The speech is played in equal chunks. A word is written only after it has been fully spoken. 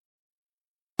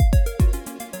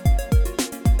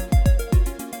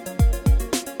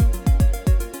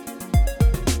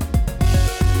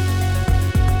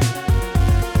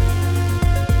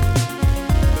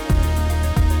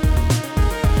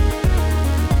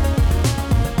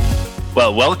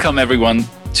Well, welcome everyone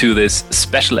to this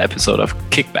special episode of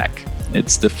Kickback.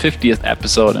 It's the 50th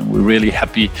episode, and we're really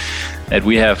happy that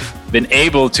we have been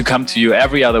able to come to you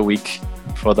every other week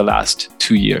for the last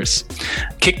 2 years.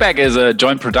 Kickback is a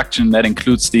joint production that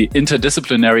includes the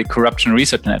Interdisciplinary Corruption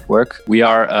Research Network. We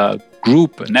are a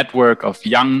group, a network of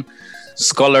young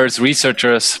scholars,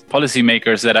 researchers,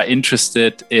 policymakers that are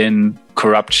interested in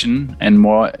corruption and,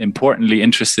 more importantly,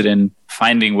 interested in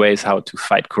finding ways how to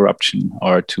fight corruption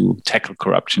or to tackle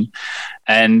corruption.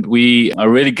 And we are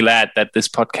really glad that this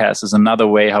podcast is another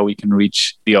way how we can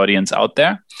reach the audience out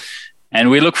there. And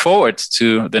we look forward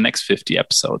to the next 50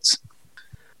 episodes.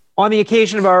 On the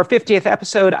occasion of our 50th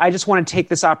episode, I just want to take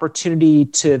this opportunity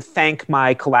to thank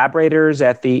my collaborators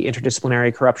at the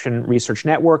Interdisciplinary Corruption Research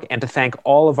Network and to thank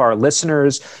all of our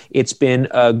listeners. It's been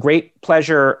a great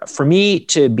pleasure for me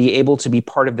to be able to be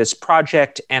part of this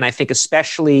project, and I think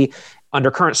especially under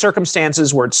current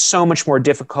circumstances where it's so much more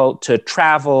difficult to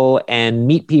travel and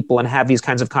meet people and have these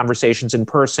kinds of conversations in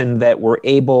person, that we're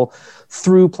able,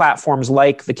 through platforms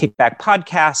like the Kickback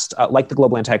podcast, like the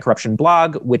Global Anti-Corruption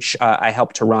blog, which I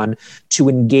help to run, to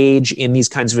engage in these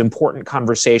kinds of important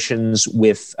conversations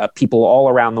with people all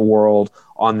around the world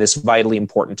on this vitally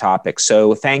important topic.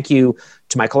 So thank you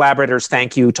to my collaborators.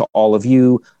 Thank you to all of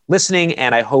you listening.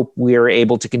 And I hope we're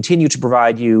able to continue to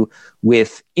provide you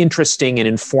with interesting and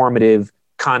informative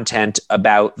content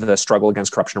about the struggle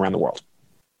against corruption around the world.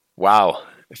 Wow.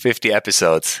 50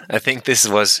 episodes. I think this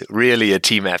was really a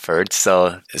team effort.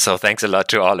 So thanks a lot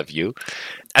to all of you.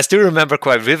 I still remember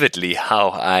quite vividly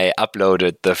how I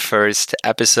uploaded the first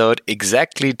episode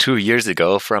exactly 2 years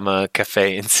ago from a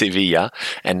cafe in Sevilla.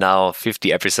 And now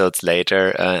 50 episodes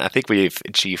later, I think we've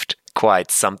achieved quite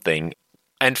something.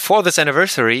 And for this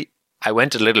anniversary, I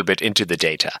went a little bit into the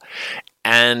data.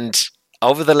 And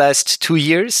over the last 2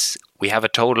 years, we have a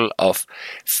total of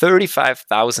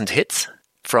 35,000 hits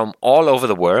from all over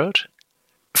the world,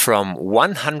 from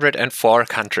 104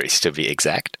 countries to be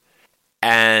exact.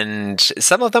 And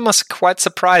some of them are quite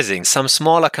surprising. Some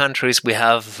smaller countries, we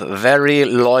have very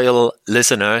loyal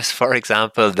listeners, for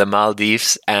example, the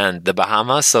Maldives and the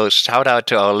Bahamas. So shout out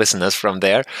to our listeners from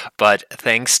there. But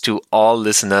thanks to all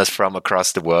listeners from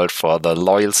across the world for the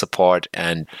loyal support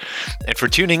and for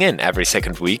tuning in every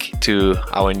second week to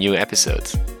our new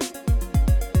episodes.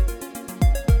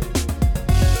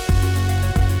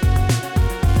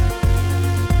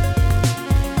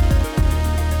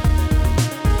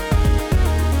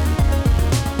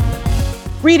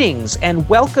 Greetings and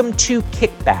welcome to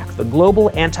Kickback, the Global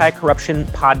Anti-Corruption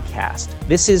podcast.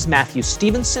 This is Matthew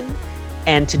Stevenson,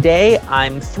 and today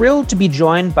I'm thrilled to be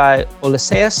joined by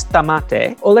Olesea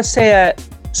Stamate. Olesea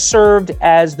served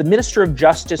as the Minister of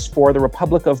Justice for the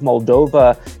Republic of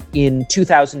Moldova in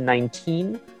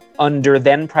 2019 under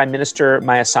then Prime Minister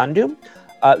Maia Sandu.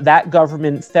 That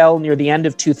government fell near the end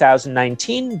of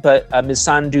 2019, but Ms.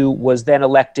 Sandu was then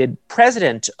elected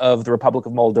president of the Republic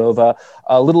of Moldova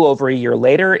a little over a year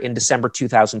later in December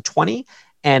 2020.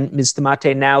 And Ms.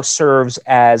 Stamate now serves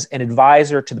as an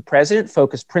advisor to the president,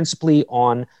 focused principally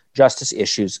on justice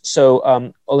issues.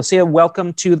 So, Olesea,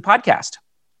 welcome to the podcast.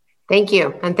 Thank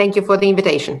you. And thank you for the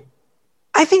invitation.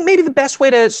 I think maybe the best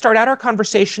way to start out our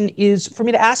conversation is for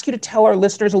me to ask you to tell our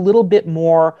listeners a little bit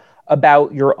more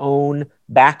about your own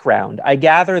background. I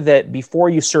gather that before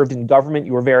you served in government,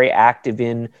 you were very active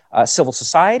in civil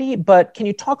society, but can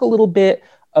you talk a little bit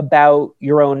about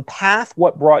your own path?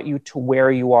 What brought you to where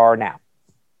you are now?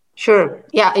 Sure.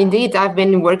 Yeah, indeed. I've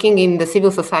been working in the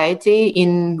civil society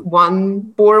in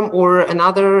one form or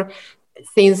another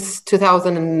since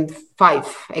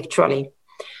 2005, actually.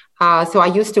 So I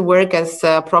used to work as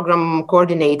a program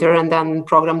coordinator and then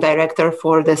program director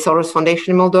for the Soros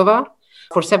Foundation in Moldova.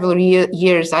 For several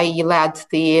years, I led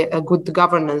the Good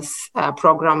Governance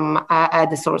program at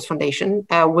the Soros Foundation,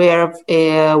 where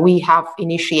we have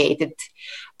initiated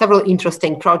several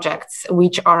interesting projects,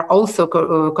 which are also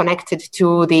connected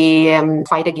to the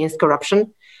fight against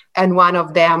corruption. And one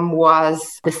of them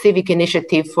was the Civic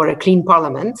Initiative for a Clean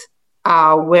Parliament,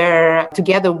 where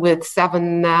together with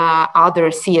 7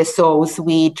 other CSOs,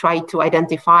 we tried to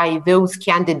identify those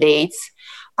candidates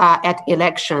at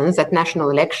national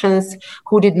elections,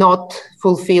 who did not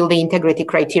fulfill the integrity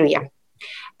criteria,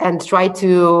 and try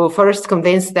to first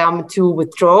convince them to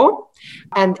withdraw.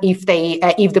 And if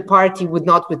the party would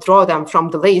not withdraw them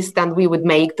from the list, then we would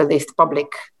make the list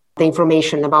public, the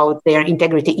information about their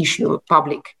integrity issue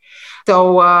public.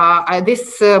 So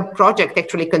this project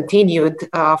actually continued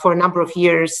for a number of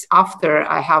years after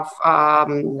I have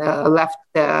left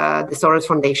the Soros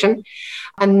Foundation.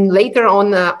 And later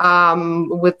on,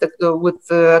 with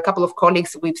a couple of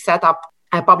colleagues, we've set up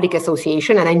a public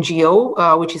association, an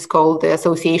NGO, which is called the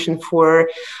Association for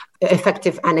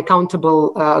Effective and Accountable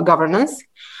Governance,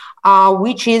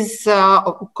 which is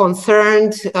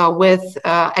concerned with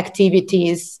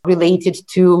activities related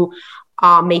to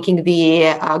making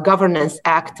the Governance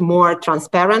Act more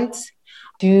transparent,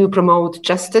 to promote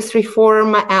justice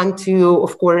reform, and to,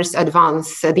 of course,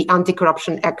 advance the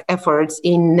anti-corruption efforts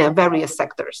in various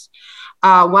sectors.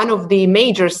 One of the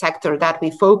major sectors that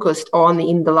we focused on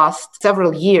in the last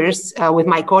several years with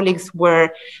my colleagues were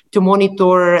to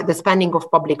monitor the spending of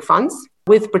public funds,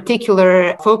 with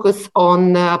particular focus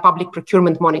on public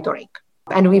procurement monitoring.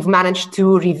 And we've managed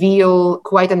to reveal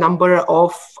quite a number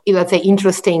of, let's say,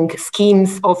 interesting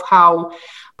schemes of how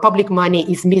public money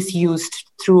is misused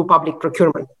through public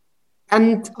procurement.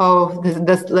 And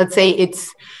let's say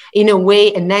it's, in a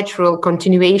way, a natural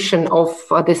continuation of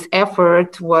this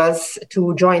effort was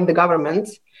to join the government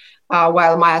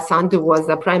while Maia Sandu was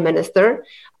the prime minister,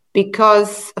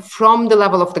 because from the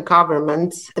level of the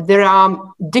government, there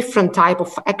are different type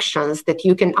of actions that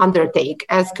you can undertake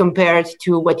as compared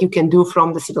to what you can do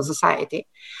from the civil society.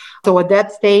 So at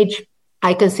that stage,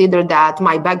 I consider that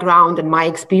my background and my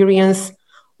experience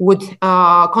would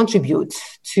contribute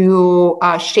to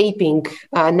shaping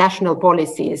national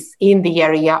policies in the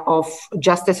area of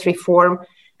justice reform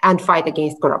and fight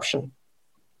against corruption.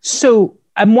 So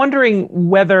I'm wondering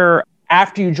whether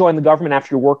after you joined the government,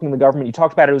 after you're working in the government, you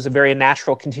talked about it was a very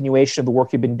natural continuation of the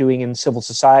work you've been doing in civil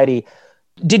society.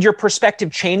 Did your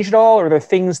perspective change at all? Or are there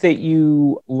things that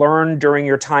you learned during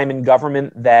your time in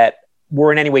government that were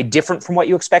in any way different from what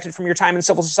you expected from your time in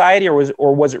civil society,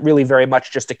 or was it really very much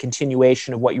just a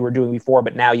continuation of what you were doing before,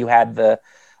 but now you had the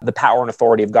power and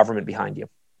authority of government behind you?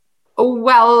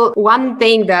 Well, one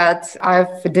thing that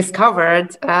I've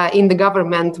discovered in the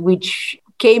government, which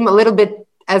came a little bit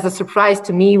as a surprise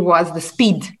to me, was the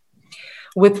speed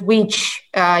with which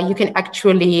you can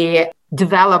actually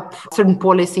develop certain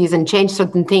policies and change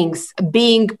certain things.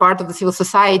 Being part of the civil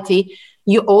society,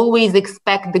 you always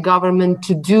expect the government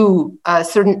to do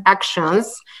certain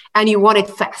actions and you want it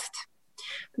fast.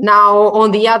 Now,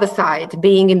 on the other side,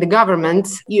 being in the government,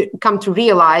 you come to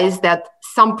realize that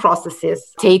some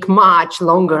processes take much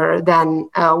longer than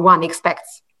one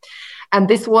expects. And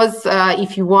this was,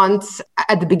 if you want,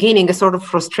 at the beginning, a sort of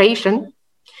frustration,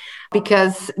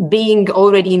 because being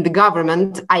already in the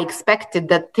government, I expected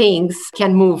that things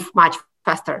can move much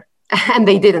faster. And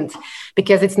they didn't,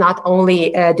 because it's not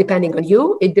only depending on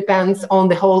you, it depends on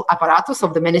the whole apparatus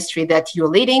of the ministry that you're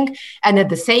leading, and at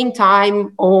the same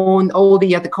time on all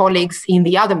the other colleagues in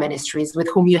the other ministries with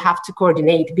whom you have to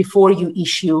coordinate before you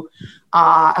issue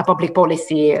a public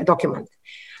policy document.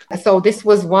 So this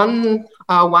was one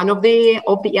of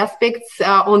the aspects.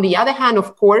 On the other hand,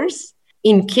 of course,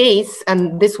 in case,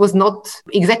 and this was not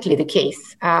exactly the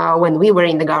case when we were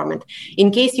in the government,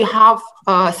 in case you have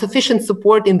sufficient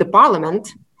support in the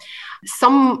parliament,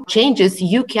 some changes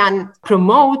you can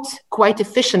promote quite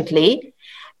efficiently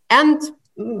and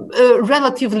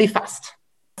relatively fast.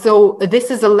 So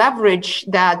this is a leverage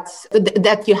that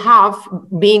you have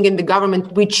being in the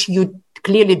government, which you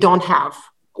clearly don't have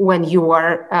when you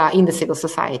are in the civil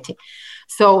society.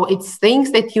 So it's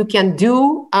things that you can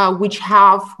do which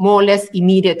have more or less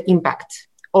immediate impact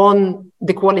on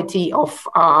the quality of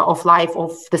life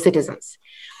of the citizens.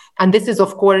 And this is,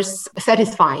 of course,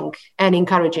 satisfying and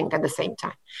encouraging at the same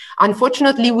time.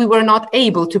 Unfortunately, we were not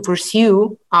able to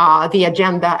pursue the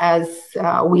agenda as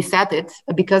we set it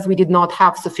because we did not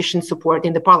have sufficient support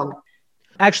in the parliament.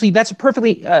 Actually, that's a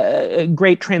perfectly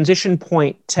great transition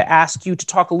point to ask you to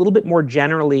talk a little bit more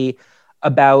generally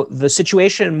about the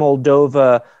situation in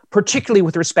Moldova, particularly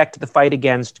with respect to the fight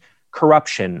against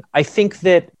corruption. I think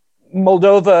that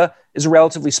Moldova is a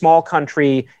relatively small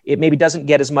country. It maybe doesn't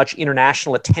get as much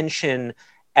international attention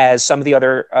as some of the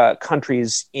other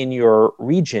countries in your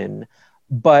region.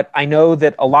 But I know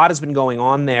that a lot has been going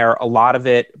on there, a lot of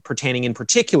it pertaining in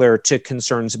particular to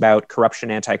concerns about corruption,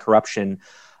 anti-corruption.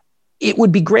 It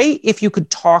would be great if you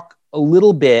could talk a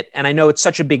little bit, and I know it's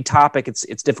such a big topic,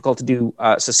 it's difficult to do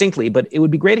succinctly, but it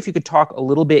would be great if you could talk a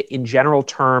little bit in general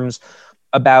terms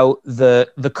about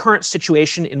the current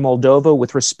situation in Moldova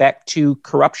with respect to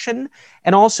corruption.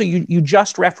 And also, you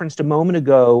just referenced a moment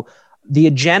ago the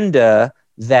agenda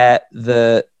that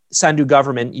the Sandu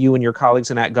government, you and your colleagues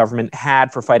in that government,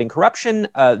 had for fighting corruption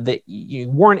that you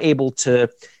weren't able to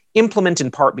implement, in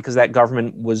part because that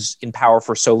government was in power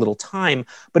for so little time.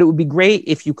 But it would be great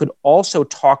if you could also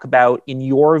talk about, in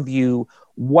your view,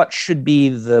 what should be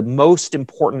the most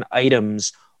important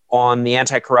items on the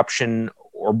anti-corruption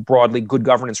or broadly good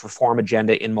governance reform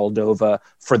agenda in Moldova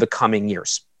for the coming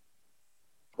years.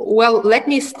 Well, let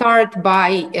me start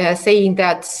by saying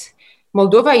that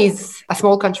Moldova is a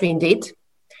small country indeed.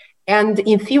 And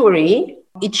in theory,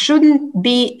 it shouldn't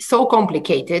be so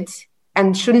complicated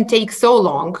and shouldn't take so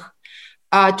long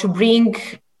to bring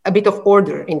a bit of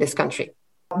order in this country.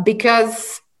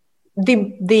 Because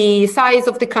the size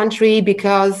of the country,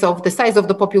 because of the size of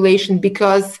the population,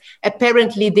 because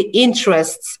apparently the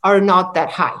interests are not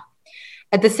that high.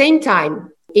 At the same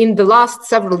time, in the last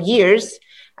several years,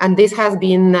 and this has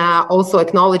been also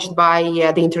acknowledged by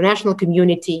the international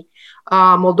community,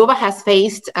 Moldova has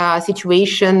faced a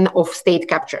situation of state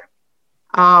capture,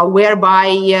 whereby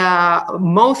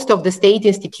most of the state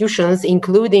institutions,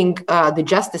 including the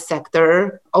justice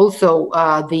sector, also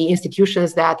the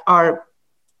institutions that are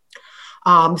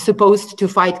supposed to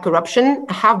fight corruption,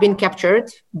 have been captured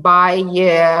by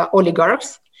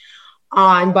oligarchs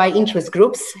and by interest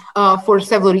groups. For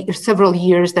several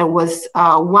years, there was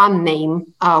one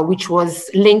name which was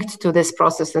linked to this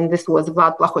process, and this was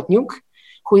Vlad Plahotniuc,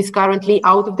 who is currently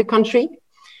out of the country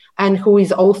and who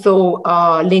is also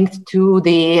linked to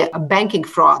the banking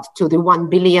fraud, to the 1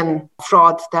 billion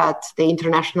fraud that the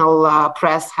international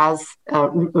press has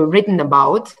written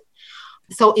about.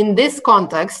 So in this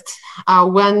context,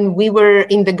 when we were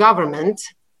in the government,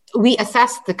 we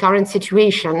assessed the current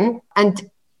situation, and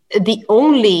the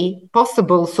only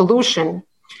possible solution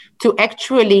to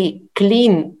actually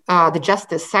clean the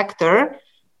justice sector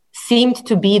seemed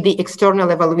to be the external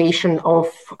evaluation of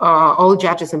all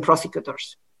judges and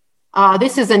prosecutors.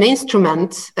 This is an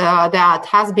instrument that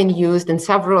has been used in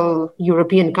several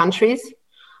European countries.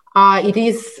 It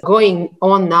is going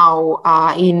on now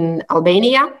in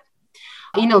Albania.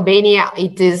 In Albania,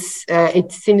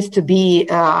 it seems to be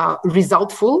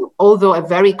resultful, although a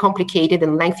very complicated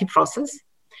and lengthy process.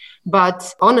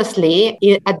 But honestly,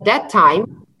 at that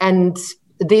time, and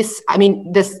this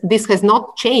has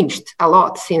not changed a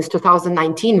lot since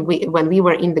 2019 when we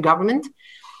were in the government.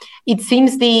 It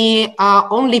seems the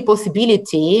only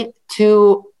possibility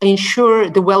to ensure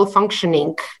the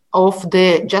well-functioning of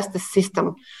the justice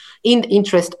system in the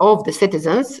interest of the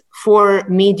citizens for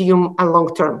medium and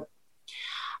long term.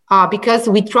 Because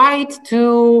we tried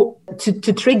to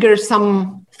trigger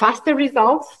some faster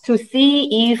results to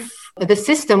see if the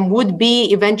system would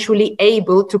be eventually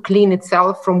able to clean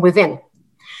itself from within.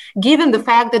 Given the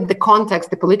fact that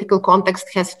the political context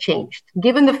has changed,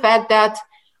 given the fact that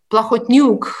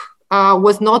Plahotniuc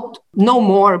was no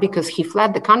more, because he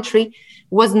fled the country,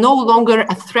 was no longer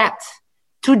a threat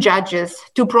to judges,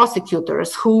 to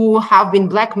prosecutors who have been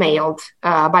blackmailed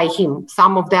by him.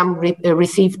 Some of them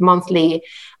received monthly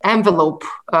envelope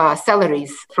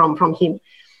salaries from him.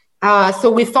 So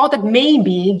we thought that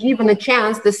maybe, given a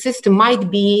chance, the system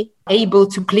might be able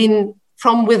to clean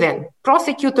from within.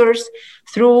 Prosecutors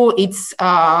through its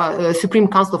Supreme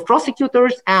Council of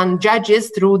Prosecutors and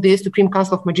judges through the Supreme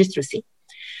Council of Magistracy.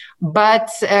 But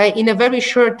in a very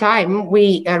short time,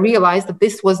 we realized that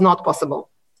this was not possible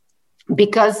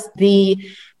because the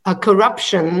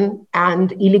corruption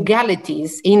and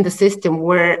illegalities in the system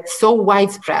were so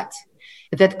widespread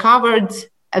that covered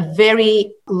a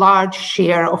very large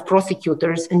share of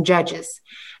prosecutors and judges.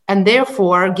 And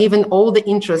therefore, given all the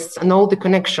interests and all the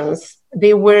connections,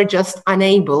 they were just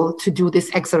unable to do this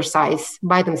exercise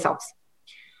by themselves.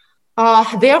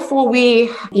 Therefore, we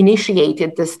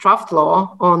initiated this draft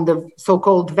law on the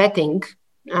so-called vetting.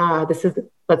 This is,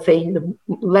 let's say, the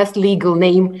less legal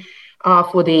name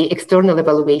for the external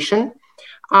evaluation,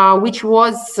 which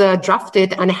was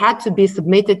drafted and had to be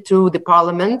submitted to the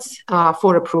parliament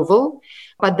for approval.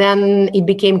 But then it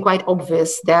became quite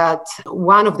obvious that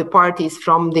one of the parties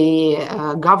from the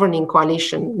governing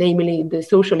coalition, namely the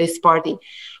Socialist Party,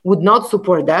 would not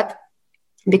support that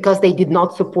because they did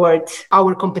not support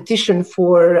our competition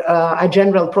for a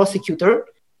general prosecutor.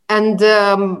 And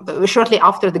shortly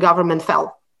after, the government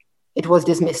fell. It was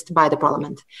dismissed by the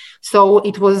parliament. So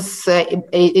it was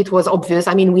obvious.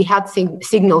 I mean, we had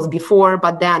signals before,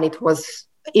 but then it was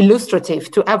illustrative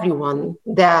to everyone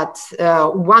that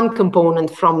one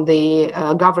component from the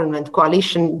government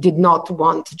coalition did not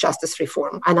want justice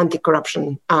reform and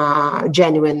anti-corruption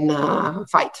genuine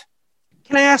fight.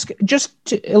 Can I ask, just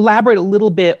to elaborate a little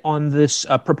bit on this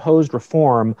proposed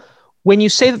reform, when you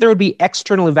say that there would be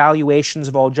external evaluations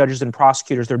of all judges and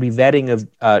prosecutors, there would be vetting of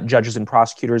judges and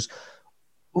prosecutors,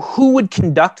 who would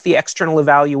conduct the external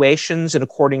evaluations and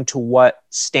according to what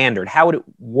standard? How would it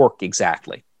work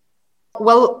exactly?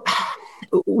 Well,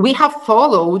 we have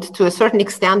followed to a certain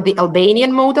extent the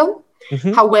Albanian model.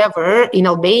 Mm-hmm. However, in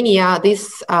Albania,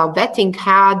 this vetting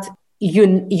had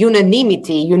unanimous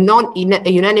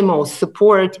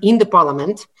support in the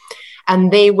parliament. And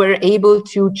they were able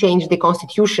to change the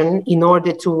constitution in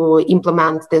order to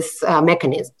implement this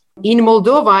mechanism. In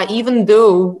Moldova, even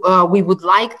though we would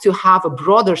like to have a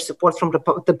broader support from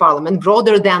the parliament,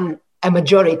 broader than a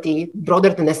majority,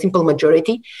 broader than a simple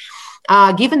majority,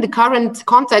 given the current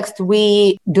context,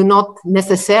 we do not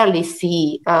necessarily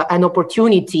see an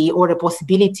opportunity or a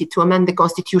possibility to amend the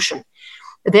constitution.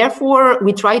 Therefore,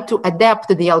 we try to adapt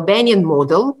the Albanian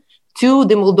model to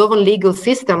the Moldovan legal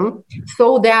system so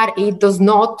that it does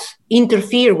not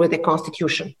interfere with the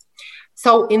constitution.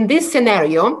 So in this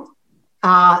scenario,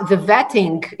 the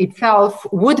vetting itself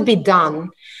would be done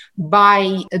by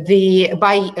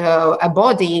a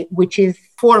body which is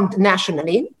formed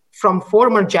nationally from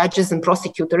former judges and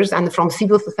prosecutors and from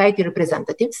civil society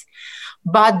representatives.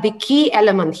 But the key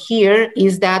element here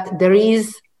is that there is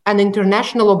an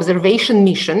international observation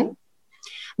mission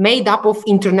made up of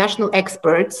international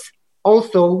experts,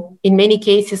 also in many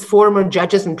cases former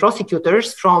judges and prosecutors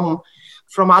from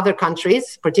other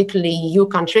countries, particularly EU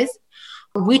countries,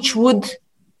 which would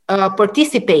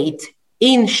participate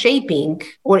in shaping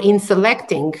or in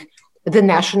selecting the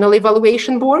National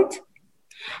Evaluation Board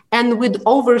and would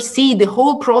oversee the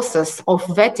whole process of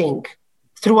vetting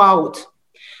throughout.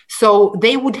 So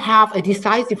they would have a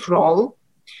decisive role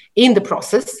in the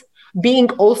process, being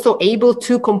also able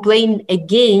to complain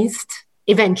against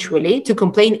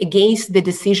the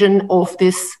decision of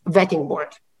this vetting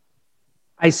board.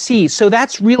 I see. So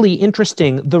that's really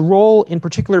interesting. The role in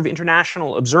particular of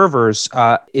international observers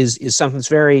is something that's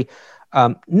very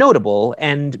notable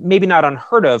and maybe not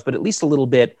unheard of, but at least a little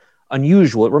bit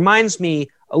unusual. It reminds me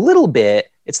a little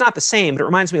bit, it's not the same, but it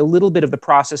reminds me a little bit of the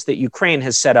process that Ukraine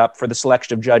has set up for the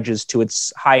selection of judges to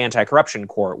its high anti-corruption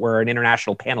court, where an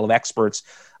international panel of experts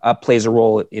plays a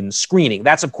role in screening.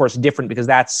 That's, of course, different because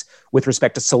that's with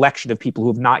respect to selection of people who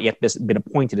have not yet been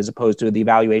appointed as opposed to the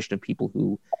evaluation of people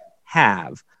who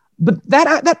have. But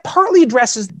that partly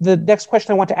addresses the next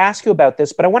question I want to ask you about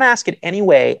this, but I want to ask it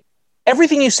anyway.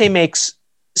 Everything you say makes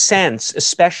sense,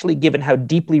 especially given how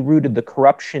deeply rooted the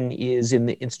corruption is in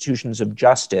the institutions of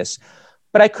justice.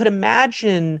 But I could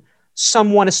imagine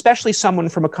someone, especially someone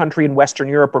from a country in Western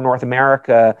Europe or North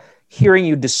America, hearing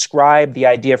you describe the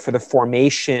idea for the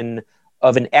formation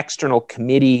of an external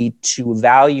committee to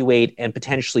evaluate and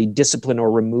potentially discipline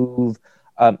or remove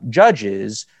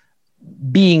judges,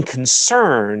 being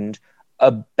concerned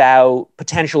about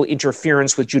potential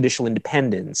interference with judicial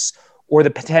independence or the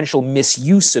potential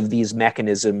misuse of these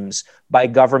mechanisms by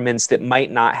governments that might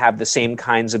not have the same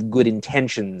kinds of good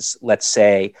intentions, let's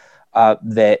say,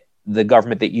 that the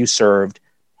government that you served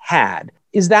had.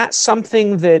 Is that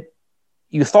something that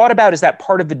you thought about? Is that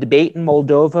part of the debate in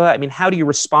Moldova? I mean, how do you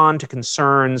respond to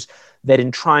concerns that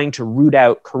in trying to root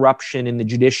out corruption in the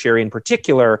judiciary in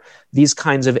particular, these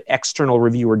kinds of external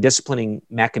review or disciplining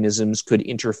mechanisms could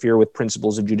interfere with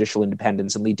principles of judicial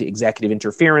independence and lead to executive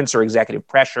interference or executive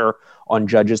pressure on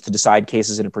judges to decide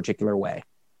cases in a particular way?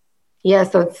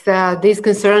 Yes, so these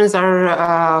concerns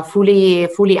are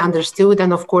fully understood.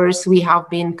 And of course, we have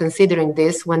been considering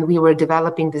this when we were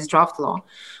developing this draft law.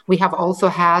 We have also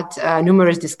had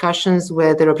numerous discussions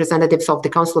with the representatives of the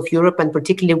Council of Europe and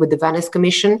particularly with the Venice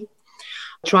Commission,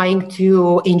 trying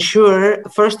to ensure,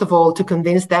 first of all, to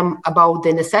convince them about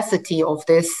the necessity of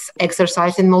this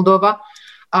exercise in Moldova,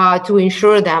 to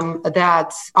ensure them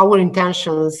that our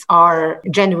intentions are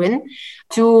genuine,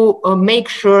 to make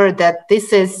sure that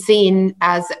this is seen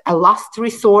as a last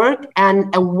resort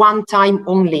and a one-time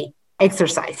only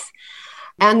exercise.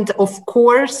 And of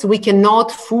course, we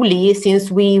cannot fully, since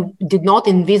we did not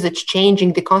envisage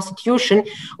changing the constitution,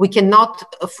 we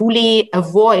cannot fully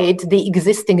avoid the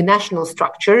existing national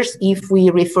structures if we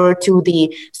refer to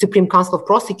the Supreme Council of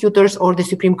Prosecutors or the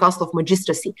Supreme Council of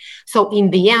Magistracy. So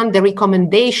in the end, the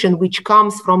recommendation which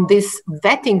comes from this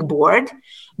vetting board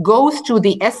goes to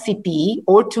the SCP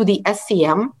or to the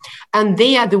SCM, and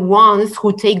they are the ones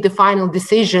who take the final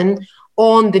decision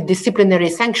on the disciplinary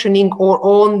sanctioning or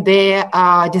on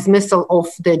the dismissal of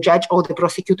the judge or the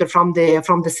prosecutor from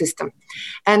the system.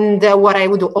 And what I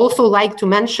would also like to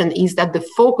mention is that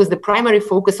the primary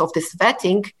focus of this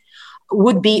vetting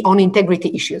would be on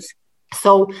integrity issues.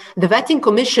 So the vetting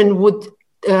commission would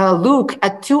look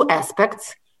at two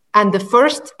aspects, and the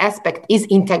first aspect is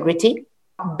integrity.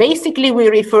 Basically, we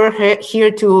refer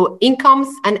here to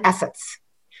incomes and assets.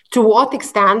 To what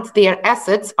extent their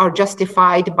assets are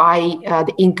justified by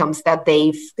the incomes that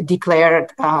they've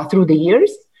declared through the years.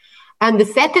 And the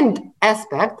second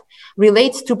aspect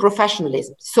relates to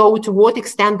professionalism. So to what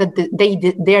extent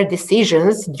that their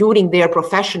decisions during their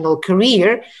professional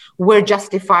career were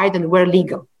justified and were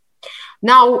legal.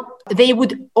 Now, they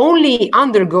would only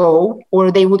undergo,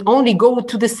 or they would only go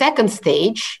to the second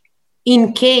stage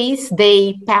in case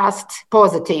they passed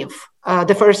positive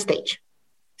the first stage.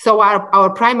 So our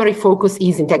primary focus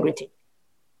is integrity.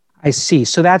 I see.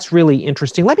 So that's really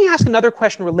interesting. Let me ask another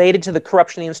question related to the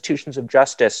corruption in the institutions of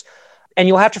justice. And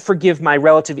you'll have to forgive my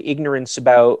relative ignorance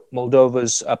about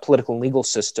Moldova's political and legal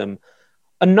system.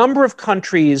 A number of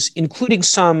countries, including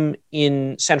some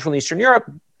in Central and Eastern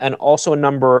Europe, and also a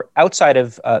number outside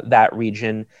of that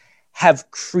region, have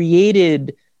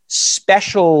created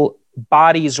special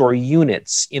bodies or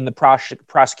units in the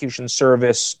prosecution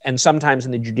service and sometimes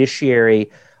in the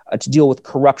judiciary to deal with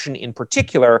corruption in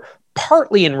particular,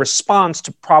 partly in response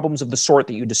to problems of the sort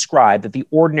that you described, that the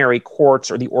ordinary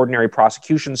courts or the ordinary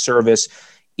prosecution service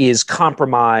is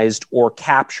compromised or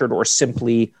captured or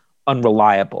simply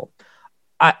unreliable.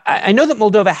 I know that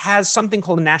Moldova has something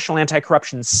called the National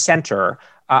Anti-Corruption Center.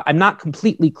 I'm not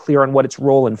completely clear on what its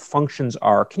role and functions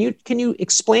are. Can you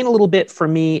explain a little bit for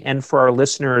me and for our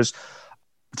listeners,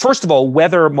 first of all,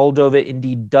 whether Moldova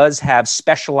indeed does have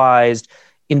specialized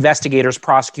investigators,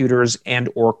 prosecutors, and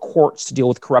or courts to deal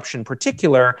with corruption in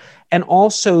particular, and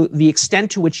also the extent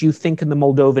to which you think in the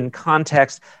Moldovan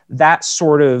context that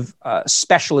sort of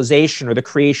specialization or the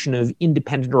creation of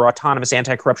independent or autonomous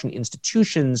anti-corruption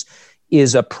institutions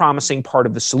is a promising part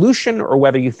of the solution, or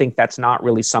whether you think that's not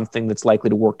really something that's likely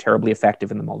to work terribly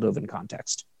effective in the Moldovan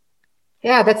context.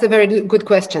 Yeah, that's a very good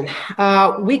question.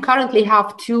 We currently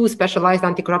have two specialized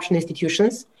anti-corruption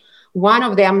institutions. One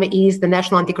of them is the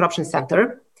National Anti-Corruption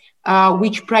Center,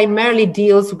 which primarily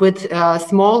deals with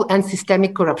small and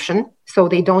systemic corruption. So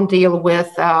they don't deal with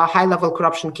high-level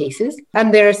corruption cases.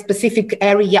 And there are specific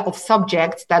area of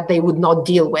subjects that they would not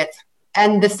deal with.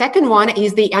 And the second one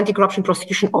is the Anti-Corruption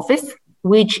Prosecution Office,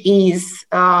 which is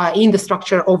in the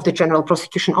structure of the General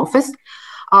Prosecution Office,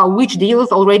 which deals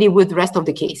already with the rest of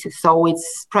the cases. So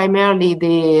it's primarily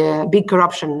the big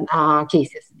corruption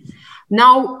cases.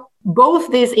 Now,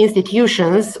 both these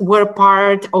institutions were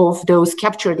part of those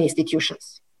captured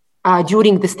institutions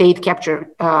during the state capture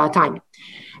time.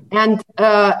 And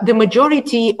the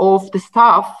majority of the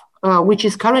staff, which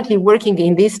is currently working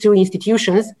in these two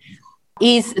institutions,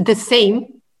 is the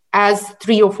same as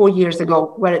 3 or 4 years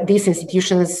ago, where these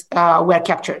institutions were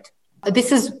captured.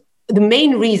 This is the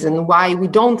main reason why we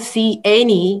don't see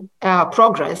any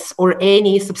progress or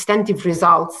any substantive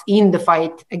results in the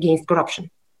fight against corruption.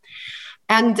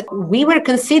 And we were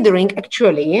considering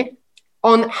actually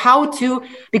on how to,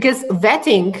 because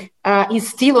vetting is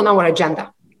still on our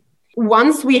agenda.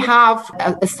 Once we have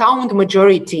a sound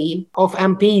majority of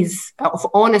MPs, of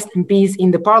honest MPs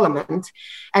in the parliament,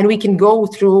 and we can go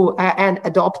through and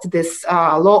adopt this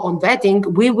law on vetting,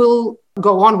 we will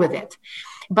go on with it.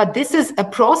 But this is a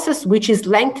process which is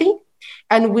lengthy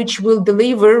and which will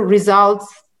deliver results,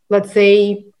 let's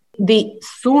say, the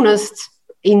soonest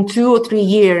in 2 or 3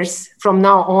 years from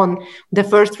now on, the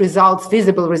first results,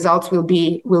 visible results will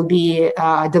be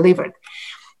delivered.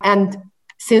 And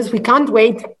since we can't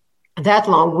wait that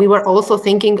long, we were also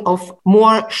thinking of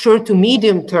more short to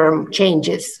medium term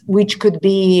changes, which could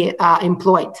be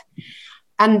employed.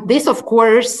 And this, of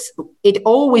course, it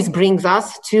always brings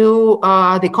us to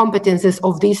the competences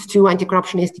of these two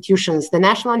anti-corruption institutions, the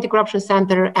National Anti-Corruption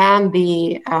Center and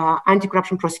the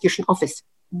Anti-Corruption Prosecution Office.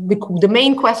 The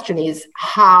main question is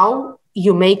how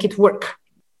you make it work.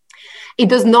 It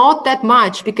does not that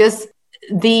much because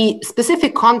the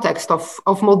specific context of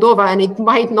Moldova, and it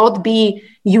might not be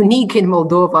unique in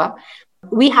Moldova,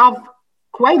 we have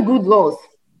quite good laws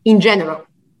in general.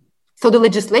 So the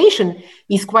legislation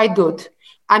is quite good.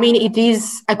 I mean, it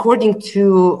is according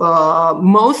to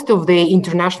most of the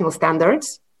international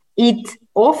standards. It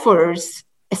offers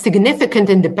a significant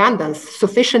independence,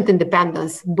 sufficient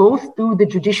independence, both to the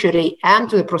judiciary and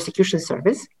to the prosecution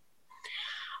service,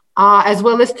 as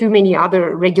well as to many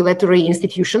other regulatory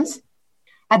institutions.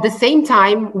 At the same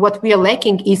time, what we are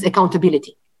lacking is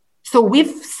accountability. So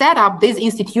we've set up these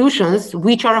institutions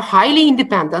which are highly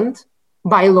independent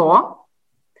by law,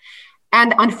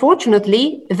 and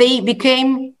unfortunately, they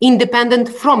became independent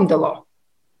from the law.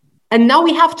 And now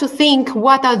we have to think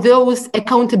what are those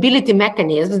accountability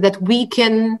mechanisms that we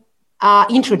can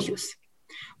introduce.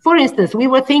 For instance, we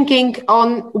were thinking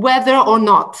on whether or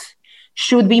not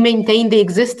should we maintain the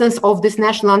existence of this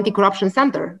National Anti-Corruption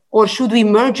Center, or should we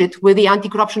merge it with the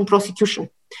anti-corruption prosecution?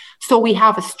 So we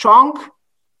have a strong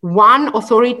one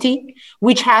authority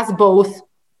which has both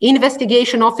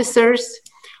investigation officers,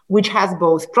 which has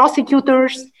both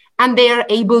prosecutors, and they are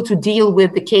able to deal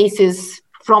with the cases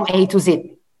from A to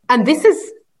Z. And this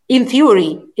is, in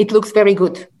theory, it looks very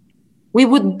good. We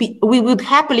would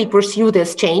happily pursue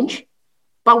this change,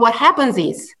 But what happens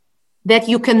is that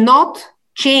you cannot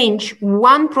change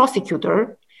one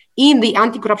prosecutor in the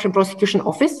Anti-Corruption Prosecution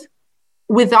Office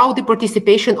without the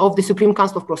participation of the Supreme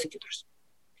Council of Prosecutors.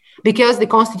 Because the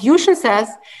Constitution says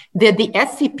that the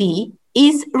SCP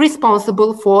is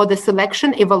responsible for the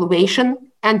selection, evaluation,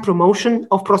 and promotion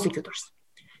of prosecutors.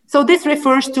 So this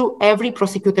refers to every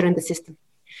prosecutor in the system.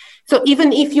 So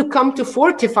even if you come to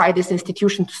fortify this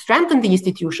institution, to strengthen the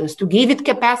institutions, to give it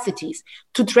capacities,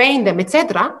 to train them,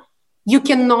 etc., you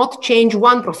cannot change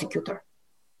one prosecutor.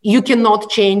 You cannot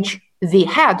change the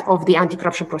head of the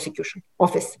Anti-Corruption Prosecution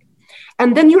Office.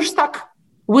 And then you're stuck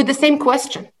with the same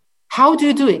question. How do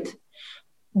you do it?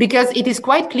 Because it is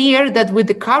quite clear that with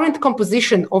the current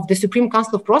composition of the Supreme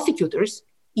Council of Prosecutors,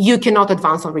 you cannot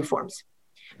advance on reforms.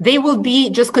 They will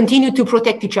just continue to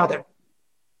protect each other.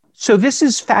 So this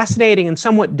is fascinating and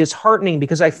somewhat disheartening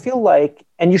because I feel like,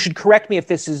 and you should correct me if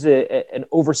this is an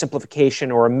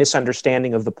oversimplification or a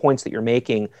misunderstanding of the points that you're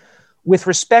making, with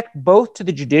respect both to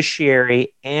the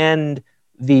judiciary and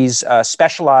these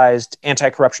specialized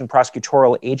anti-corruption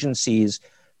prosecutorial agencies,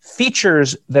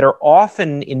 features that are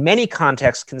often in many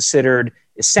contexts considered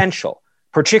essential,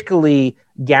 particularly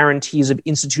guarantees of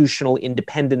institutional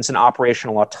independence and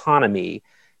operational autonomy.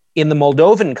 In the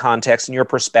Moldovan context, in your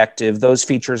perspective, those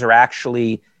features are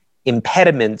actually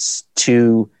impediments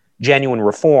to genuine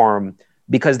reform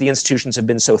because the institutions have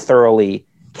been so thoroughly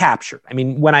captured. I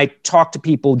mean, when I talk to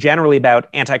people generally about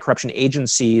anti-corruption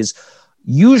agencies,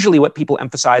 usually what people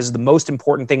emphasize is the most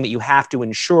important thing that you have to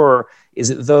ensure is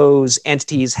that those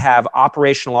entities have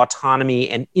operational autonomy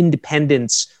and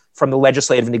independence from the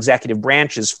legislative and executive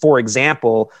branches, for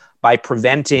example, by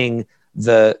preventing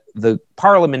the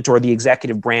parliament or the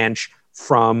executive branch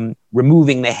from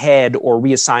removing the head or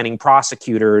reassigning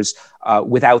prosecutors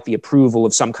without the approval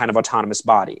of some kind of autonomous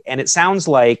body. And it sounds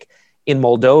like in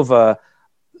Moldova,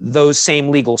 those same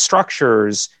legal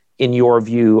structures, in your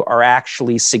view, are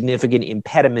actually significant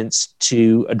impediments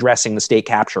to addressing the state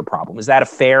capture problem. Is that a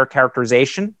fair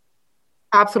characterization?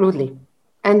 Absolutely.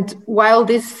 And while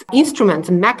these instruments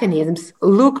and mechanisms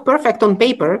look perfect on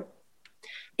paper,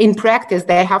 in practice,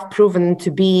 they have proven to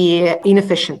be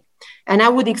inefficient. And I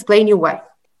would explain you why.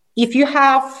 If you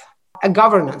have a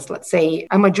governance, let's say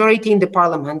a majority in the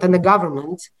parliament and a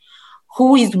government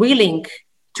who is willing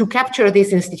to capture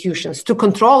these institutions, to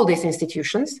control these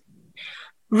institutions,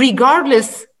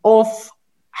 regardless of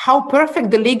how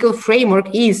perfect the legal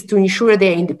framework is to ensure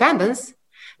their independence,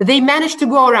 they manage to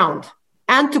go around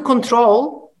and to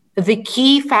control the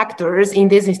key factors in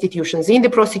these institutions, in the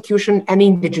prosecution and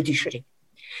in the judiciary.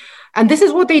 And this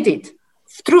is what they did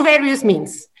through various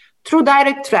means, through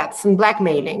direct threats and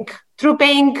blackmailing, through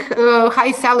paying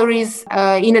high salaries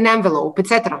in an envelope,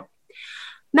 etc.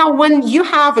 Now, when you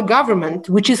have a government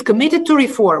which is committed to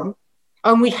reform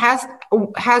and which has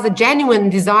a genuine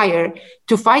desire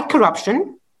to fight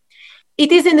corruption,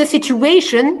 it is in a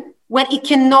situation where it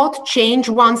cannot change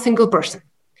one single person.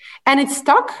 And it's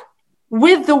stuck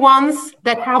with the ones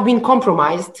that have been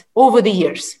compromised over the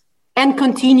years and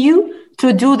continue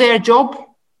to do their job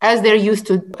as they used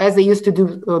to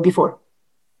do before.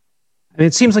 And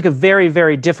it seems like a very,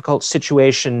 very difficult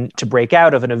situation to break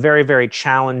out of and a very, very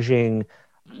challenging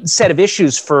set of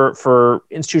issues for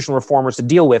institutional reformers to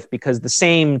deal with, because the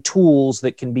same tools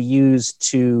that can be used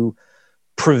to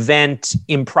prevent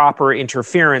improper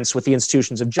interference with the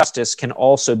institutions of justice can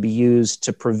also be used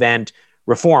to prevent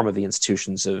reform of the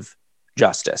institutions of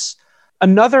justice.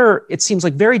 Another, it seems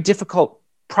like, very difficult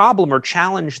problem or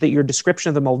challenge that your description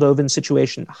of the Moldovan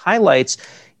situation highlights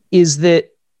is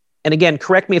that, and again,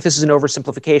 correct me if this is an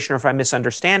oversimplification or if I'm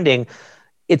misunderstanding,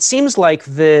 it seems like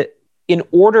that in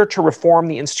order to reform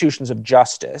the institutions of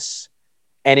justice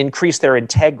and increase their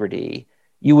integrity,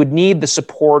 you would need the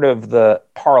support of the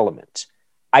parliament.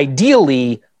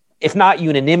 Ideally, if not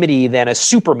unanimity, then a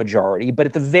supermajority, but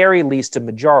at the very least a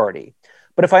majority.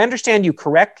 But if I understand you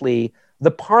correctly,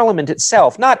 the parliament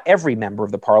itself, not every member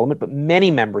of the parliament, but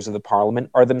many members of the parliament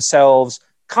are themselves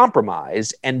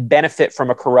compromised and benefit from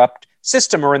a corrupt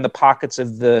system or in the pockets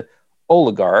of the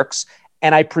oligarchs.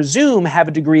 And I presume have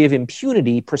a degree of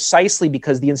impunity precisely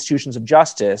because the institutions of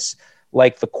justice,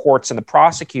 like the courts and the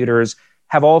prosecutors,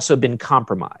 have also been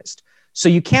compromised. So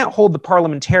you can't hold the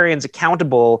parliamentarians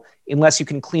accountable unless you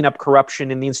can clean up corruption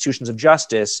in the institutions of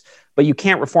justice, but you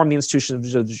can't reform the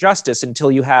institutions of justice until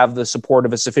you have the support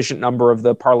of a sufficient number of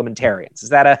the parliamentarians. Is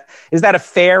that a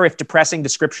fair, if depressing,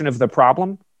 description of the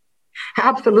problem?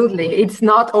 Absolutely. It's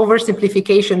not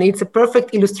oversimplification. It's a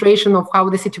perfect illustration of how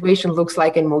the situation looks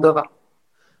like in Moldova.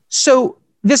 So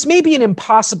this may be an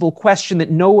impossible question that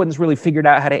no one's really figured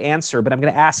out how to answer, but I'm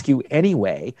going to ask you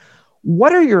anyway.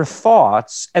 What are your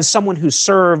thoughts, as someone who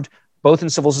served both in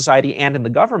civil society and in the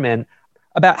government,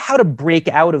 about how to break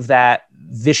out of that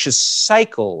vicious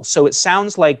cycle? So it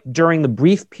sounds like during the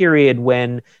brief period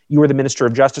when you were the Minister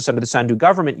of Justice under the Sandu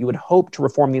government, you would hope to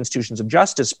reform the institutions of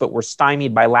justice, but were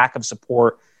stymied by lack of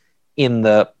support in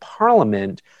the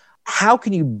parliament. How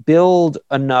can you build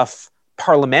enough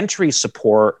parliamentary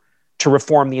support to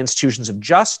reform the institutions of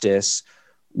justice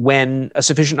when a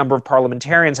sufficient number of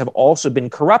parliamentarians have also been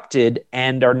corrupted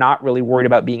and are not really worried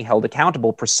about being held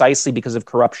accountable precisely because of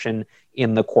corruption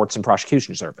in the courts and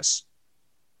prosecution service?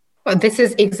 Well, this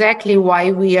is exactly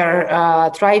why we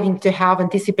are striving to have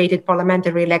anticipated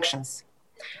parliamentary elections.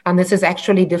 And this is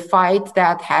actually the fight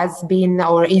that has been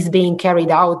or is being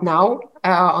carried out now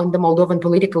on the Moldovan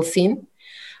political scene.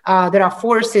 There are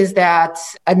forces that,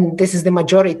 and this is the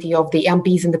majority of the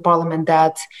MPs in the parliament,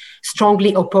 that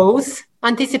strongly oppose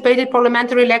anticipated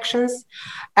parliamentary elections.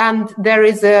 And there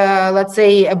is,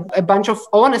 a bunch of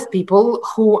honest people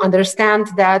who understand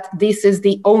that this is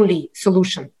the only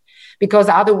solution, because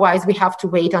otherwise we have to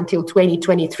wait until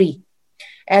 2023.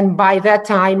 And by that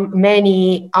time,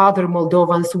 many other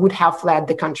Moldovans would have fled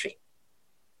the country.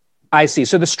 I see.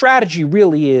 So the strategy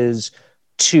really is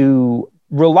to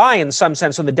rely in some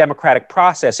sense on the democratic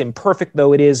process, imperfect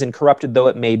though it is and corrupted though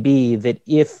it may be, that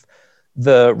if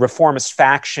the reformist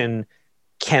faction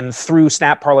can, through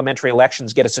snap parliamentary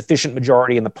elections, get a sufficient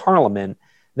majority in the parliament,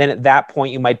 then at that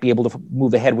point you might be able to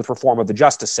move ahead with reform of the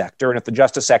justice sector. And if the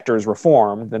justice sector is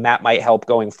reformed, then that might help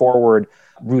going forward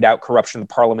root out corruption in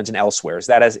the parliament and elsewhere.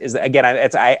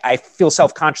 I feel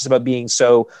self-conscious about being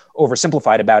so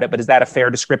oversimplified about it, but is that a fair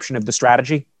description of the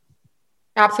strategy?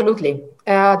 Absolutely.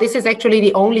 This is actually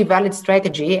the only valid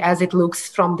strategy as it looks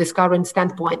from this current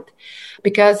standpoint.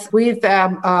 Because with,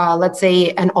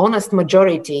 an honest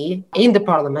majority in the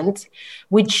parliament,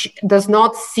 which does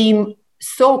not seem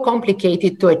so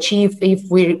complicated to achieve if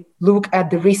we look at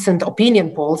the recent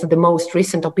opinion polls, the most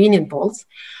recent opinion polls,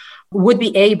 would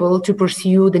be able to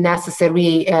pursue the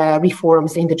necessary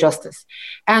reforms in the justice.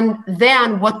 And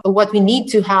then what we need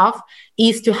to have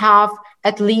is to have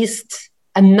at least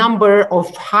a number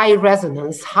of high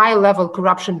resonance, high level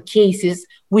corruption cases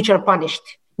which are punished,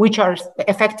 which are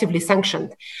effectively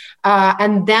sanctioned.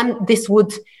 And then this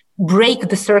would break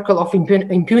the circle of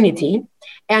impunity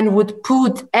and would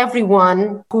put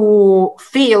everyone who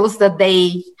feels that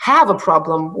they have a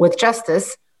problem with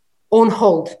justice on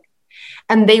hold.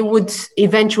 And they would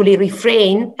eventually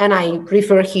refrain, and I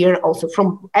refer here also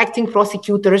from acting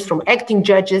prosecutors, from acting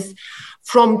judges,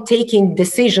 from taking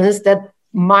decisions that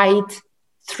might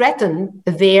threaten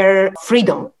their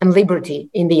freedom and liberty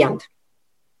in the end.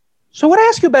 So I want to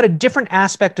ask you about a different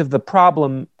aspect of the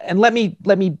problem, and let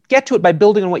me get to it by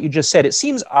building on what you just said. It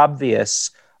seems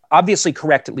obviously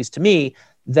correct, at least to me,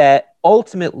 that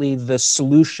ultimately the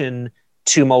solution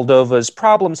to Moldova's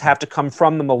problems have to come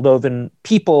from the Moldovan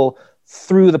people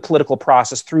through the political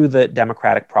process, through the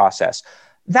democratic process.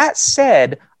 That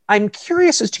said, I'm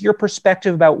curious as to your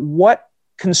perspective about what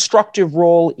constructive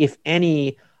role, if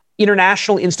any,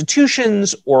 international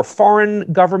institutions or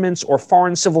foreign governments or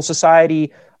foreign civil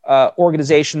society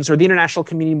organizations or the international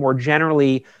community more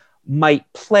generally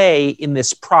might play in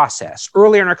this process.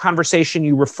 Earlier in our conversation,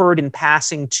 you referred in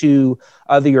passing to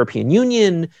the European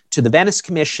Union, to the Venice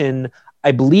Commission.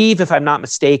 I believe, if I'm not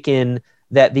mistaken,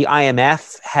 that the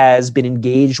IMF has been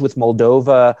engaged with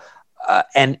Moldova,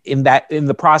 and in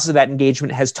the process of that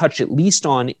engagement has touched at least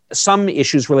on some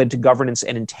issues related to governance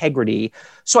and integrity.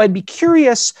 So I'd be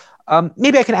curious,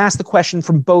 maybe I can ask the question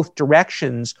from both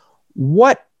directions.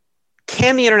 What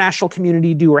can the international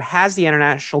community do, or has the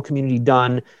international community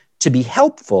done to be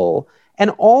helpful? And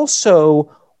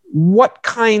also, what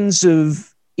kinds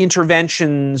of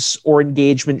interventions or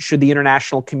engagement should the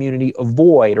international community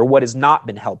avoid, or what has not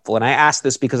been helpful? And I ask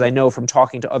this because I know from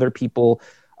talking to other people,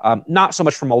 not so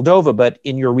much from Moldova, but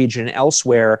in your region and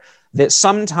elsewhere, that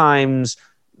sometimes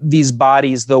these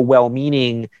bodies, though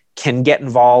well-meaning, can get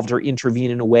involved or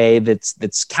intervene in a way that's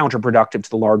counterproductive to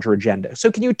the larger agenda. So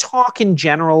can you talk in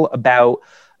general about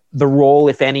the role,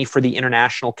 if any, for the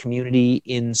international community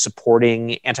in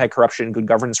supporting anti-corruption and good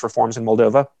governance reforms in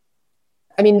Moldova?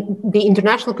 I mean, the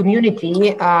international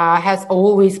community has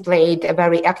always played a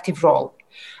very active role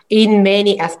in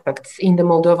many aspects in the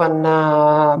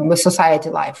Moldovan society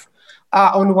life.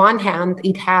 On one hand,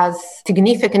 it has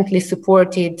significantly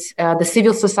supported the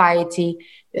civil society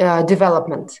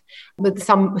development, with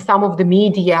some of the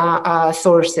media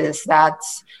sources that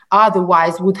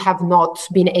otherwise would have not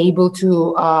been able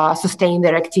to sustain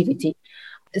their activity.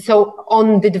 So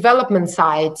on the development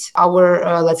side, our,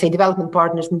 development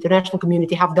partners in the international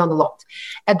community have done a lot.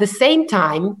 At the same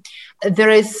time, there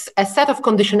is a set of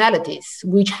conditionalities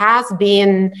which has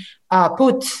been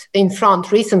put in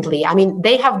front recently. I mean,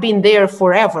 they have been there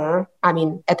forever. I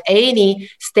mean, at any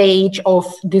stage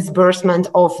of disbursement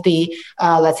of the,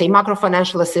 let's say,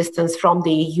 macro-financial assistance from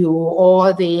the EU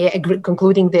or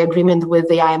concluding the agreement with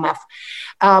the IMF.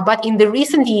 But in the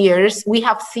recent years, we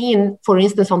have seen, for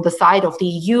instance, on the side of the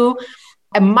EU,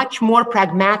 a much more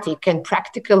pragmatic and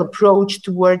practical approach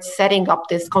towards setting up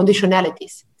these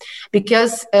conditionalities.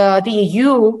 Because the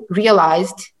EU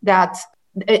realized that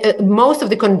most of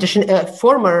the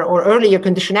former or earlier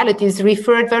conditionalities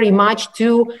referred very much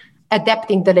to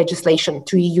adapting the legislation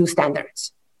to EU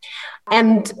standards.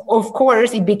 And of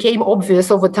course, it became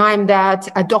obvious over time that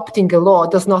adopting a law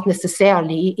does not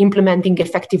necessarily implementing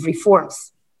effective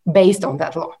reforms based on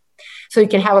that law. So you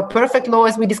can have a perfect law,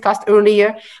 as we discussed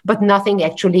earlier, but nothing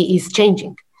actually is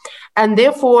changing. And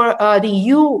therefore, the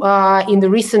EU in the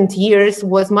recent years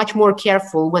was much more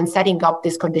careful when setting up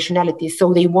these conditionalities.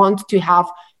 So they want to have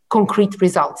concrete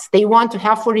results. They want to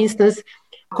have, for instance,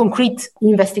 concrete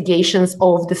investigations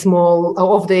of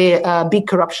the big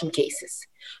corruption cases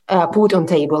put on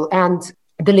table and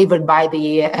delivered by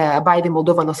the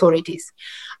Moldovan authorities.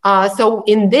 So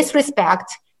in this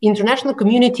respect, international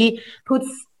community puts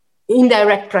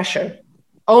indirect pressure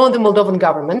on the Moldovan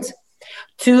government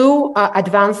to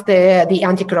advance the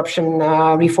anti-corruption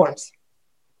reforms.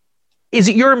 Is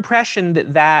it your impression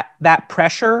that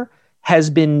pressure has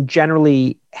been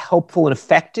generally helpful and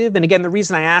effective? And again, the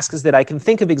reason I ask is that I can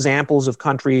think of examples of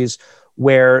countries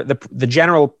where the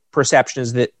general perception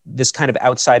is that this kind of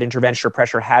outside intervention or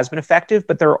pressure has been effective,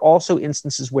 but there are also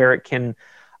instances where it can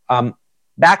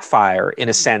backfire in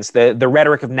a sense. The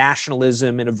rhetoric of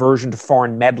nationalism and aversion to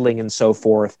foreign meddling and so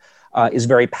forth is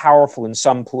very powerful in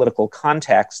some political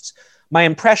contexts. My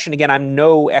impression, again, I'm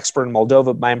no expert in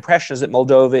Moldova, my impression is that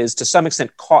Moldova is to some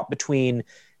extent caught between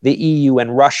the EU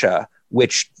and Russia,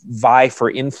 which vie for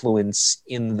influence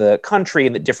in the country,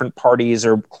 and that different parties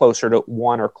are closer to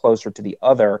one or closer to the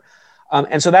other.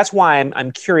 And so that's why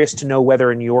I'm curious to know whether,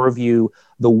 in your view,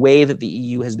 the way that the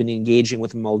EU has been engaging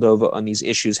with Moldova on these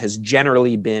issues has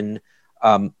generally been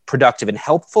productive and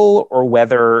helpful, or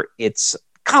whether it's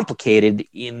complicated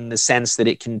in the sense that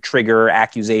it can trigger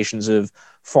accusations of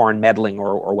foreign meddling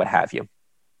or what have you.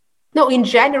 No, in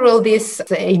general, this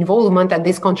involvement and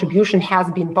this contribution has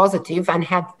been positive and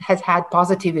has had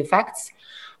positive effects.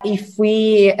 If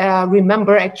we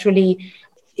remember, actually,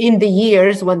 in the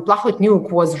years when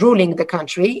Plahotniuc was ruling the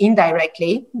country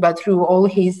indirectly, but through all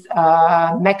his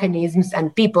mechanisms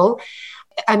and people,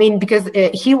 I mean, because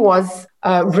he was,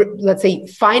 let's say,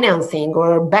 financing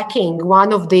or backing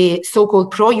one of the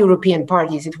so-called pro-European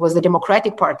parties. It was the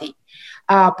Democratic Party,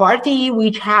 a party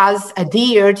which has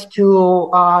adhered to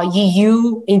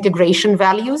EU integration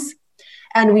values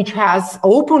and which has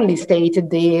openly stated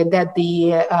that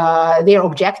their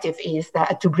objective is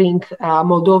to bring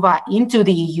Moldova into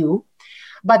the EU.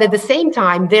 But at the same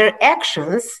time, their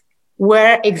actions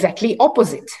were exactly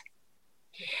opposite.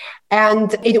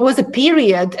 And it was a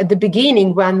period at the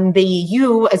beginning when the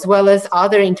EU, as well as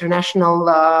other international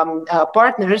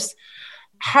partners,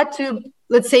 had to,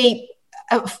 let's say,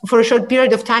 for a short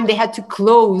period of time, they had to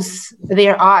close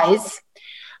their eyes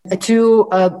to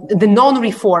the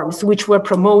non-reforms which were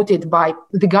promoted by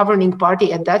the governing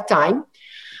party at that time,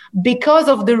 because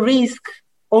of the risk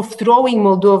of throwing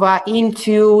Moldova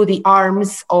into the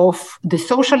arms of the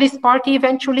Socialist Party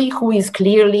eventually, who is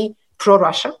clearly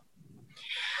pro-Russia.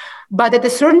 But at a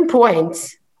certain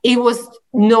point, it was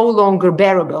no longer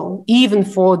bearable, even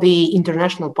for the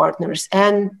international partners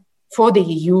and for the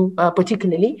EU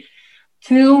particularly,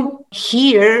 to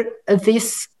hear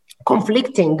these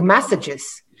conflicting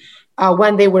messages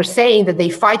when they were saying that they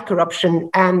fight corruption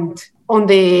and in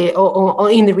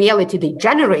the reality they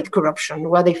generate corruption,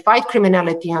 where they fight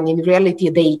criminality and in reality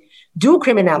they do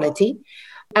criminality.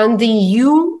 And the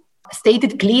EU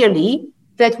stated clearly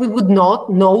that we would no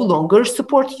longer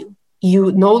support you.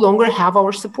 You no longer have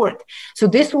our support. So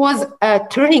this was a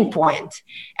turning point.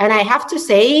 And I have to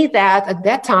say that at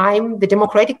that time, the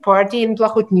Democratic Party in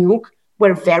Plahotniuc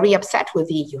were very upset with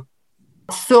the EU.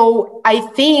 So I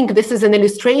think this is an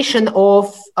illustration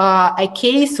of a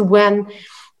case when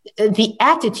the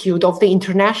attitude of the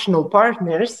international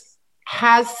partners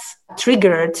has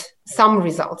triggered some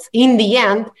results. In the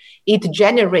end, it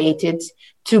generated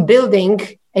to building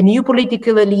a new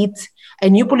political elite, a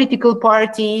new political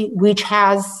party, which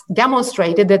has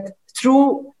demonstrated that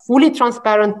through fully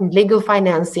transparent and legal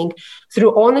financing,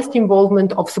 through honest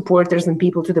involvement of supporters and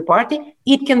people to the party,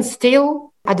 it can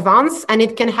still advance and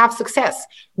it can have success,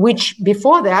 which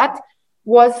before that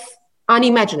was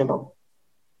unimaginable.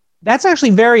 That's actually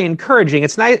very encouraging.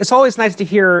 It's nice. It's always nice to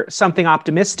hear something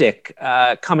optimistic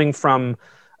coming from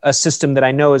a system that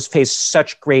I know has faced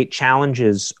such great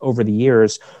challenges over the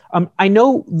years. I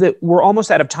know that we're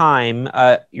almost out of time.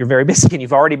 You're very busy and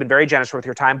you've already been very generous with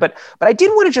your time. But I did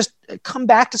want to just come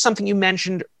back to something you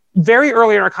mentioned very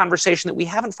early in our conversation that we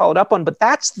haven't followed up on. But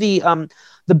that's the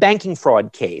banking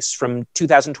fraud case from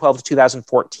 2012 to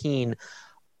 2014.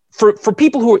 For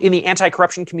people who are in the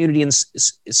anti-corruption community and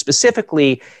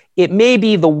specifically, it may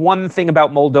be the one thing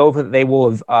about Moldova that they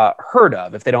will have heard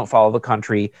of if they don't follow the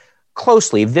country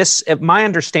closely. This, my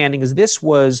understanding is this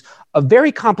was a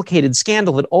very complicated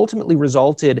scandal that ultimately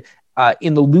resulted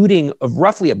in the looting of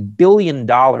roughly $1 billion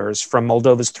from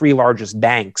Moldova's three largest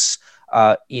banks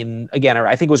I think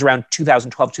it was around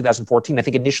 2012, 2014. I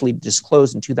think initially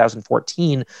disclosed in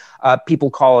 2014. People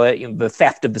call it the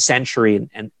theft of the century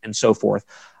and so forth.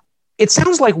 It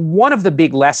sounds like one of the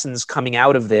big lessons coming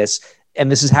out of this,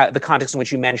 and this is how the context in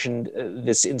which you mentioned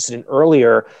this incident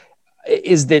earlier,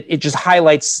 is that it just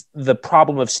highlights the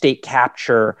problem of state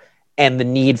capture and the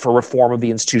need for reform of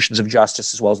the institutions of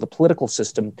justice as well as the political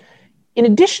system. In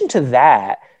addition to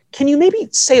that, can you maybe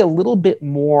say a little bit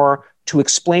more to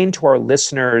explain to our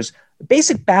listeners the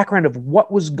basic background of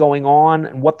what was going on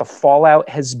and what the fallout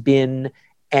has been,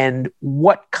 and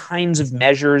what kinds of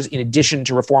measures, in addition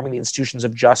to reforming the institutions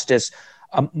of justice,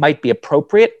 might be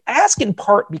appropriate? I ask in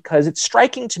part because it's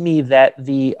striking to me that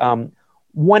the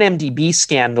 1MDB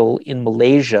scandal in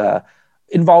Malaysia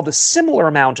involved a similar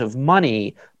amount of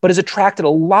money, but has attracted a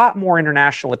lot more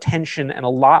international attention and a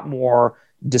lot more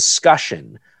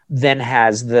discussion than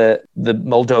has the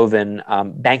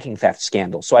Moldovan banking theft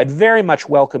scandal. So I'd very much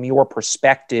welcome your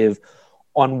perspective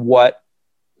on what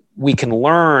we can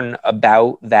learn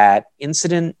about that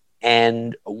incident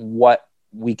and what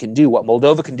we can do, what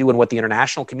Moldova can do, and what the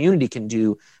international community can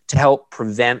do to help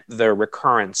prevent the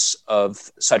recurrence of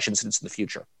such incidents in the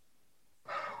future.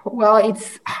 Well,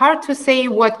 it's hard to say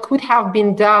what could have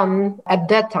been done at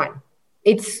that time.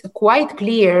 It's quite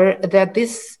clear that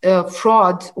this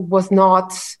fraud was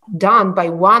not done by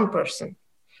one person,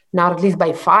 not at least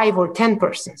by 5 or 10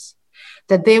 persons,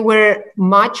 that there were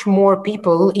much more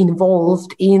people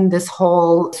involved in this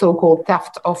whole so-called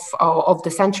theft of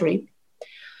the century.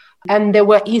 And there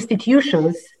were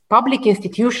institutions, public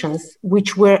institutions,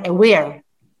 which were aware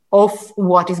of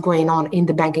what is going on in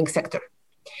the banking sector,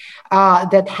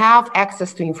 that have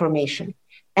access to information.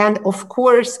 And of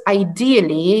course,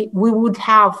 ideally, we would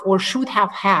have or should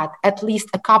have had at least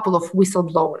a couple of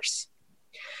whistleblowers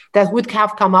that would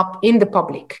have come up in the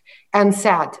public and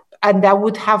said, and that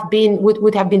would have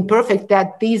been perfect,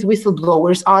 that these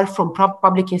whistleblowers are from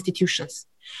public institutions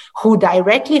who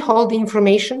directly hold the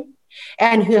information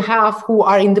and who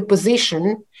are in the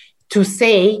position to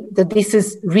say that this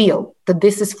is real, that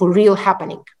this is for real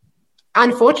happening.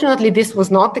 Unfortunately, this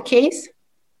was not the case.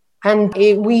 And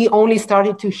we only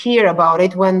started to hear about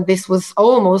it when this was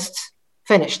almost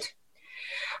finished.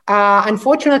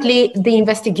 Unfortunately, the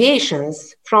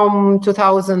investigations from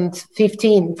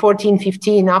 2015, 14,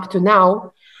 15 up to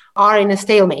now are in a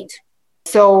stalemate.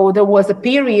 So there was a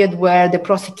period where the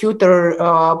prosecutor,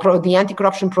 the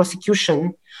anti-corruption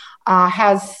prosecution,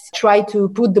 has tried to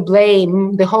put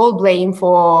the whole blame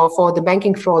for the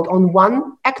banking fraud on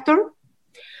one actor.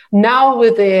 Now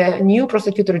with the new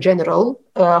prosecutor general,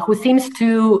 who seems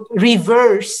to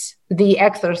reverse the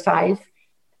exercise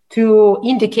to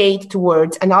indicate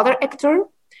towards another actor,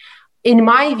 in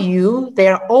my view,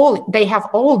 they have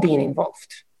all been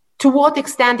involved. To what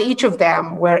extent each of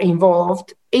them were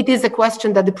involved, it is a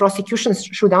question that the prosecution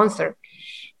should answer.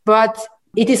 But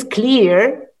it is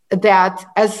clear that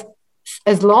as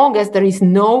long as there is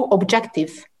no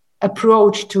objective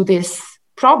approach to this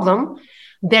problem,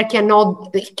 there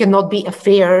cannot be a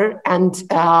fair and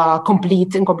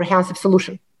complete and comprehensive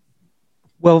solution.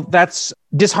 Well, that's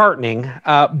disheartening.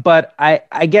 But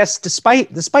I guess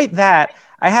despite that,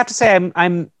 I have to say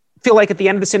I feel like at the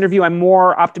end of this interview, I'm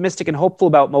more optimistic and hopeful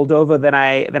about Moldova than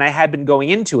I had been going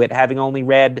into it, having only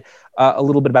read a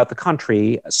little bit about the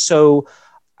country. So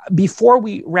before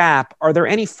we wrap, are there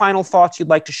any final thoughts you'd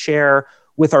like to share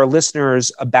with our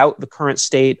listeners about the current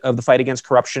state of the fight against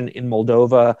corruption in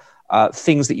Moldova?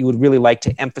 Things that you would really like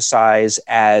to emphasize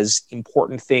as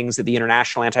important things that the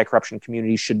international anti-corruption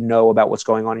community should know about what's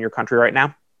going on in your country right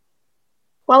now?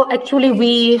 Well, actually,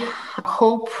 we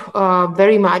hope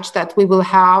very much that we will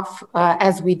have,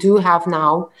 as we do have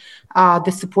now,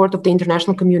 the support of the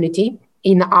international community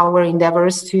in our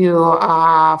endeavors to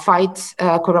fight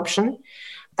corruption.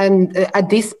 And at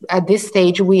this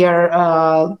stage, we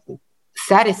are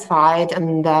satisfied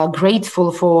and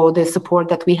grateful for the support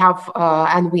that we have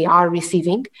and we are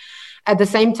receiving. At the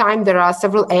same time, there are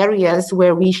several areas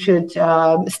where we should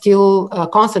still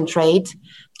concentrate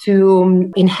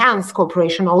to enhance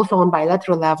cooperation also on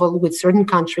bilateral level with certain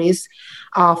countries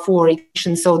for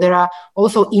action. So there are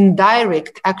also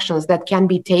indirect actions that can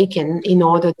be taken in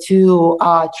order to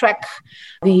track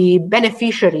the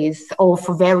beneficiaries of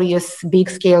various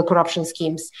big-scale corruption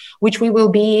schemes, which we will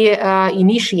be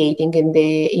initiating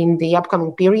in the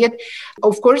upcoming period.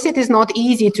 Of course, it is not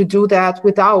easy to do that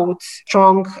without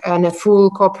strong and a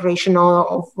full cooperation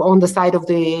on the side of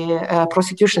the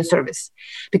prosecution service,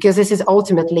 because this is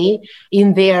ultimately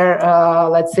in their,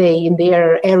 let's say, in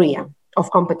their area of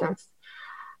competence.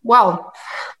 Well,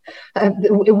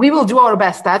 we will do our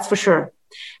best, that's for sure.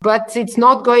 But it's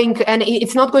not going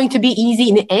to be easy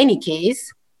in any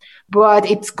case, but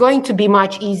it's going to be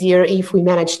much easier if we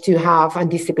manage to have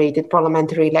anticipated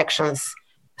parliamentary elections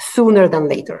sooner than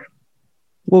later.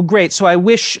 Well, great. So I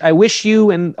wish you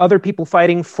and other people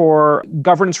fighting for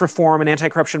governance reform and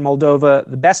anti-corruption in Moldova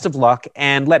the best of luck.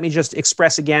 And let me just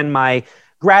express again my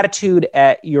gratitude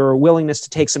at your willingness to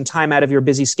take some time out of your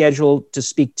busy schedule to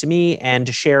speak to me and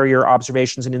to share your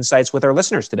observations and insights with our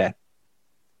listeners today.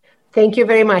 Thank you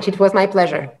very much. It was my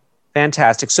pleasure.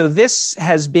 Fantastic. So this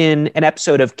has been an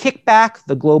episode of Kickback,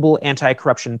 the Global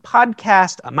Anti-Corruption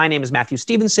Podcast. My name is Matthew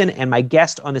Stevenson, and my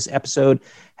guest on this episode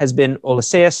has been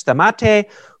Olesea Stamate,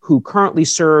 who currently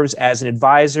serves as an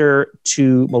advisor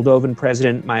to Moldovan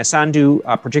President Maia Sandu,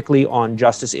 particularly on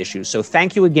justice issues. So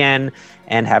thank you again,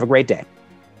 and have a great day.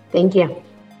 Thank you.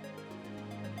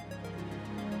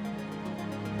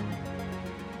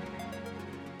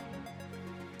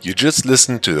 You just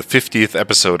listened to the 50th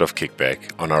episode of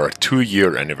Kickback on our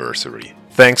 2-year anniversary.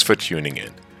 Thanks for tuning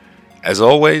in. As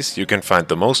always, you can find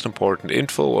the most important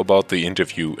info about the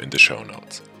interview in the show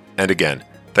notes. And again,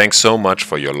 thanks so much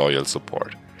for your loyal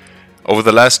support. Over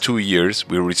the last 2 years,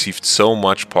 we received so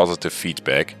much positive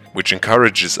feedback, which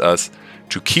encourages us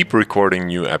to keep recording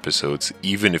new episodes,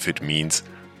 even if it means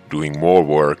doing more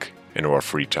work in our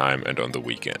free time and on the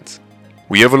weekends.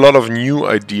 We have a lot of new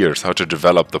ideas how to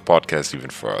develop the podcast even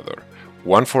further.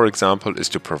 One, for example, is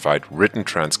to provide written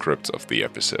transcripts of the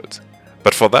episodes.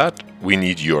 But for that, we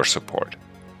need your support.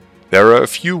 There are a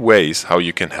few ways how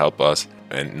you can help us,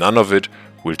 and none of it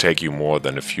will take you more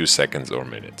than a few seconds or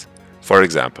minutes. For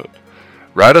example,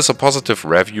 write us a positive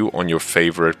review on your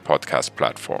favorite podcast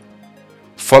platform.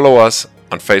 Follow us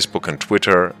on Facebook and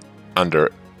Twitter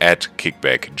under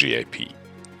 @KickbackGAP.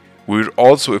 We would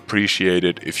also appreciate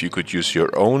it if you could use your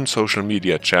own social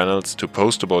media channels to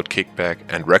post about Kickback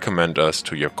and recommend us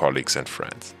to your colleagues and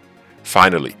friends.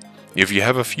 Finally, if you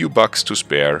have a few bucks to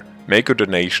spare, make a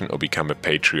donation or become a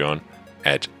Patreon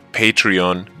at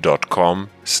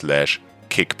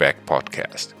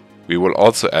patreon.com/kickbackpodcast. We will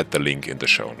also add the link in the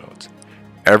show notes.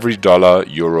 Every dollar,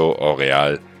 euro, or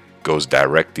real goes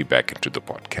directly back into the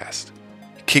podcast.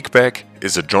 Kickback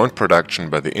is a joint production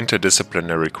by the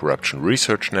Interdisciplinary Corruption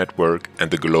Research Network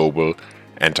and the Global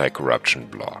Anti-Corruption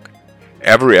Blog.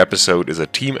 Every episode is a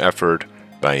team effort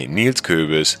by Niels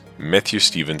Köbes, Matthew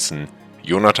Stevenson,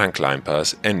 Jonathan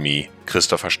Kleinpass, and me,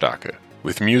 Christopher Starke,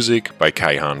 with music by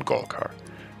Kaihan Golkar.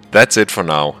 That's it for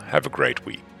now. Have a great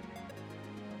week.